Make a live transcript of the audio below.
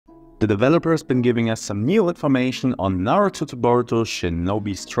The developer's been giving us some new information on Naruto to Boruto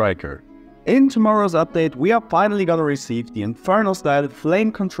Shinobi Striker. In tomorrow's update, we are finally gonna receive the Inferno-style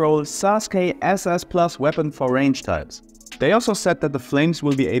Flame Control Sasuke SS Plus weapon for range types. They also said that the flames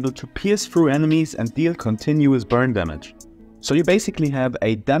will be able to pierce through enemies and deal continuous burn damage. So you basically have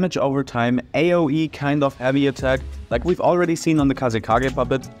a damage over time AoE kind of heavy attack like we've already seen on the Kazekage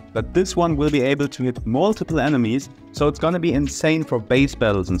puppet, but this one will be able to hit multiple enemies, so it's gonna be insane for base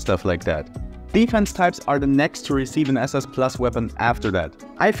battles and stuff like that. Defense types are the next to receive an SS Plus weapon after that.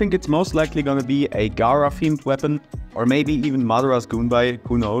 I think it's most likely gonna be a Gaara themed weapon, or maybe even Madara's Gunbai,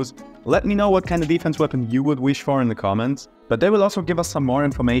 who knows. Let me know what kind of defense weapon you would wish for in the comments, but they will also give us some more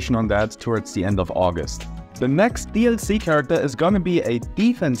information on that towards the end of August. The next DLC character is gonna be a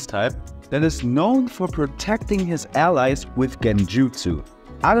defense type that is known for protecting his allies with genjutsu.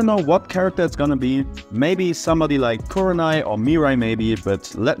 I don't know what character it's gonna be, maybe somebody like Kurenai or Mirai maybe,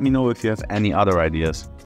 but let me know if you have any other ideas.